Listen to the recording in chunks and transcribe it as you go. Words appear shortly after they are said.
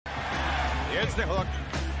Here's the hook.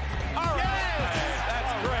 All right. Yes,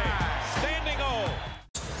 that's great. Standing O.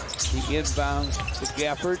 He inbounds to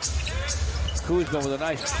Gafford. Kuzma with a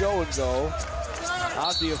nice show and go.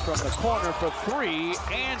 Adia from the corner for three,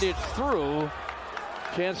 and it's through.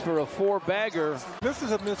 Chance for a four-bagger. This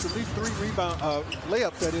has missed at least 3 rebound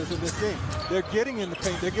layups, that is, in this game. They're getting in the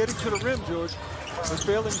paint. They're getting to the rim, George, and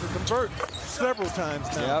failing to convert several times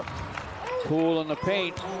now. Yep. Poole in the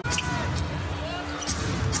paint.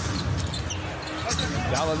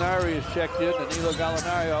 Gallinari is checked in. Danilo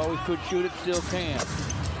Gallinari always could shoot it, still can.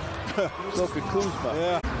 So could Kuzma.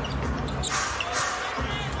 Yeah.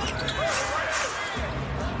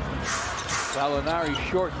 Gallinari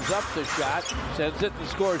shortens up the shot, sends it and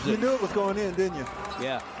scores it. You knew it was going in, didn't you?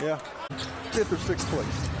 Yeah. Yeah. 5th or 6th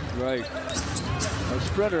place. Right. A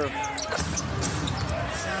sprinter.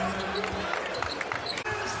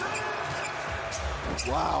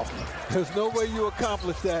 Wow. There's no way you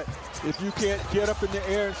accomplish that if you can't get up in the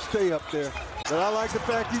air and stay up there. But I like the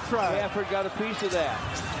fact he tried. Gafford got a piece of that.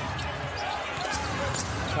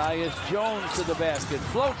 Tyus Jones to the basket,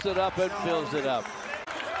 floats it up and fills it up.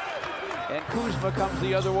 And Kuzma comes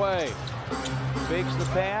the other way. Fakes the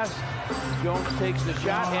pass. Jones takes the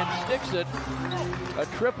shot and sticks it. A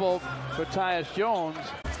triple for Tyus Jones.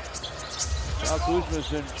 Now Kuzma's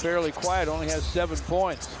been fairly quiet, only has 7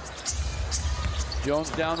 points.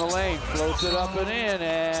 Jones down the lane, floats it up and in,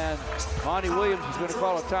 and Monty Williams is going to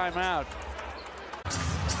call a timeout.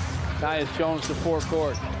 Tyus Jones to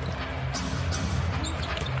forecourt.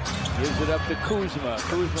 Gives it up to Kuzma.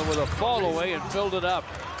 Kuzma with a fall away and filled it up.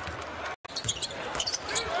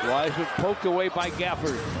 Wiseman poked away by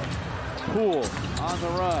Gafford. Poole on the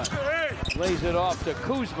run. Lays it off to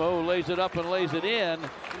Kuzma, who lays it up and lays it in.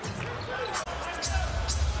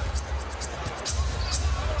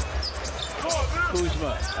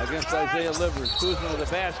 Kuzma against Isaiah Livers. Kuzma with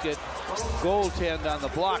a basket. Goaltend on the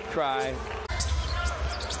block try.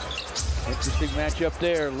 Interesting matchup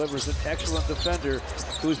there. Livers an excellent defender.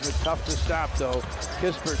 Kuzma tough to stop though.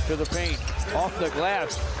 Kispert to the paint. Off the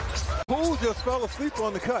glass. Poole just fell asleep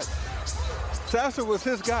on the cut. Sasser was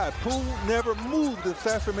his guy. Poole never moved if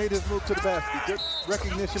Sasser made his move to the basket. Good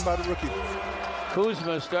recognition by the rookie.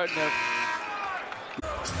 Kuzma starting to...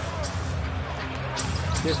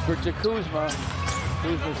 Kispert to Kuzma.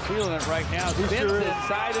 Kuzma's feeling it right now. He spins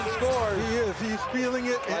inside and scores. He is. He's feeling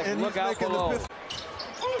it, like and look he's out making below. the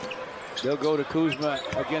Pistons. They'll go to Kuzma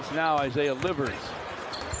against now Isaiah Livers.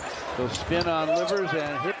 They'll spin on Livers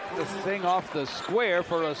and hit the thing off the square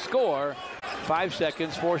for a score. 5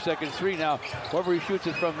 seconds, 4 seconds, 3 now. Whoever he shoots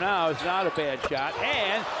it from now is not a bad shot,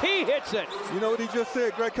 and he hits it. You know what he just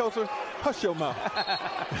said, Greg Kelser? Hush your mouth.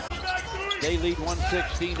 They lead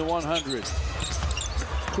 116 to 100.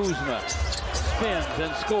 Kuzma spins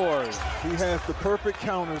and scores. He has the perfect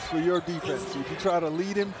counters for your defense. If you try to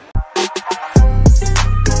lead him,